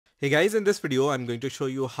Hey guys, in this video I'm going to show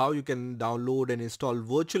you how you can download and install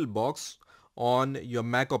VirtualBox on your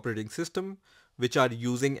Mac operating system which are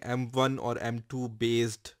using M1 or M2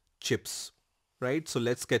 based chips, right? So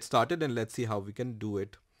let's get started and let's see how we can do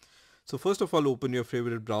it. So first of all, open your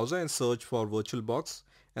favorite browser and search for VirtualBox,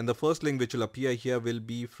 and the first link which will appear here will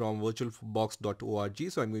be from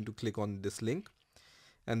virtualbox.org. So I'm going to click on this link,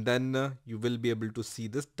 and then you will be able to see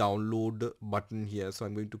this download button here. So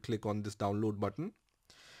I'm going to click on this download button.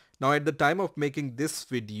 Now at the time of making this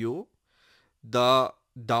video, the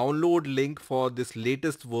download link for this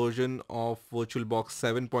latest version of VirtualBox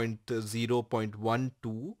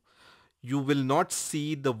 7.0.12, you will not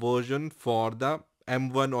see the version for the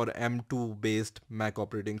M1 or M2 based Mac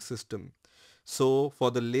operating system. So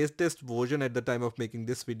for the latest version at the time of making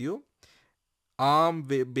this video, ARM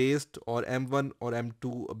based or M1 or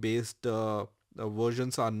M2 based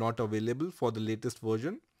versions are not available for the latest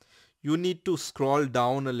version. You need to scroll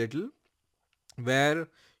down a little where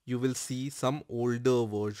you will see some older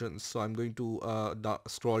versions. So I'm going to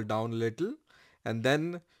scroll down a little, and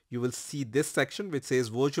then you will see this section which says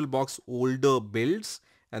VirtualBox older builds,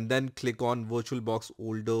 and then click on VirtualBox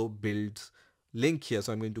older builds link here.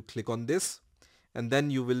 So I'm going to click on this, and then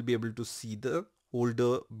you will be able to see the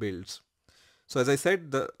older builds. So as I said,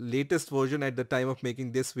 the latest version at the time of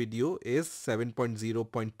making this video is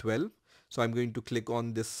 7.0.12. So I'm going to click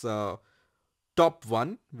on this top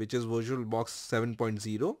one, which is VirtualBox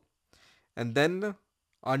 7.0, and then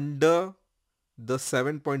under the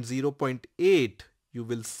 7.0.8 you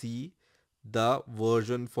will see the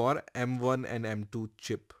version for M1 and M2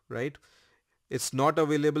 chip, right? It's not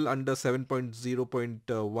available under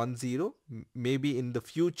 7.0.10. Maybe in the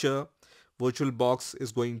future VirtualBox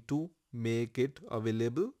is going to make it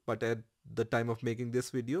available, but at the time of making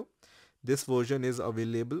this video, this version is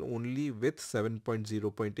available only with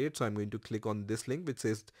 7.0.8. So I'm going to click on this link which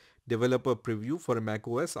says developer preview for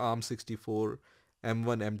macOS ARM64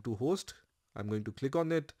 M1 M2 host. I'm going to click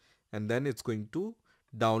on it, and then it's going to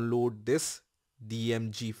download this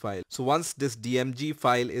DMG file. So once this DMG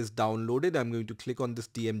file is downloaded, I'm going to click on this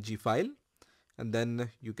DMG file, and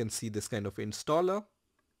then you can see this kind of installer.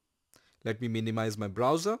 Let me minimize my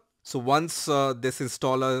browser. So once this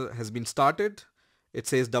installer has been started, it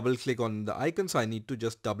says double click on the icon. So I need to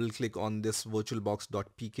just double click on this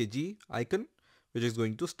virtualbox.pkg icon, which is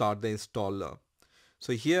going to start the installer.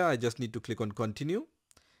 So here I just need to click on continue,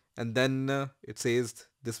 and then it says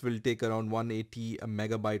this will take around 180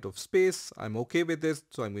 megabyte of space. I'm okay with this,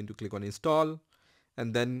 so I'm going to click on install,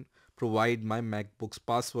 and then provide my MacBook's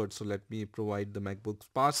password. So let me provide the MacBook's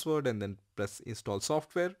password and then press install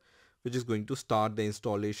software, which is going to start the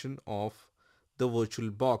installation of the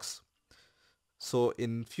VirtualBox. So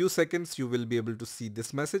in few seconds you will be able to see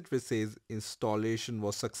this message which says installation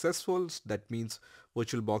was successful. That means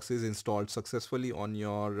VirtualBox is installed successfully on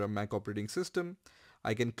your Mac operating system.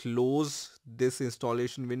 I can close this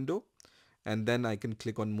installation window, and then I can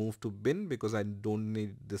click on move to bin because I don't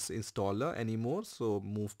need this installer anymore. So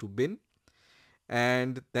move to bin,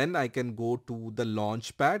 and then I can go to the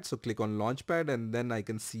launchpad. So click on launchpad, and then I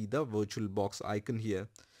can see the VirtualBox icon here.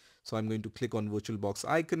 So I'm going to click on VirtualBox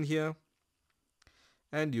icon here,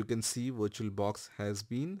 and you can see VirtualBox has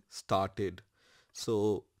been started.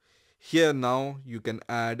 So here now you can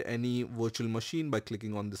add any virtual machine by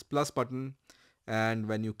clicking on this plus button, and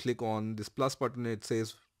when you click on this plus button, it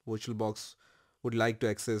says VirtualBox would like to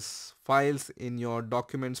access files in your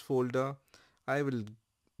documents folder. I will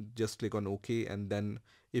just click on OK, and then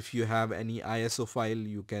if you have any ISO file,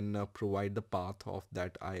 you can provide the path of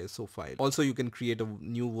that ISO file. Also, you can create a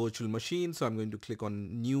new virtual machine. So I'm going to click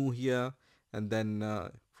on new here, and then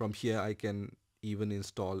from here I can even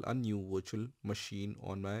install a new virtual machine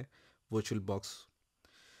on my VirtualBox.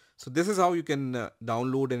 So this is how you can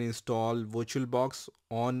download and install VirtualBox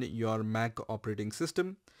on your Mac operating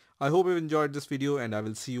system. I hope you enjoyed this video, and I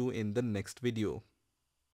will see you in the next video.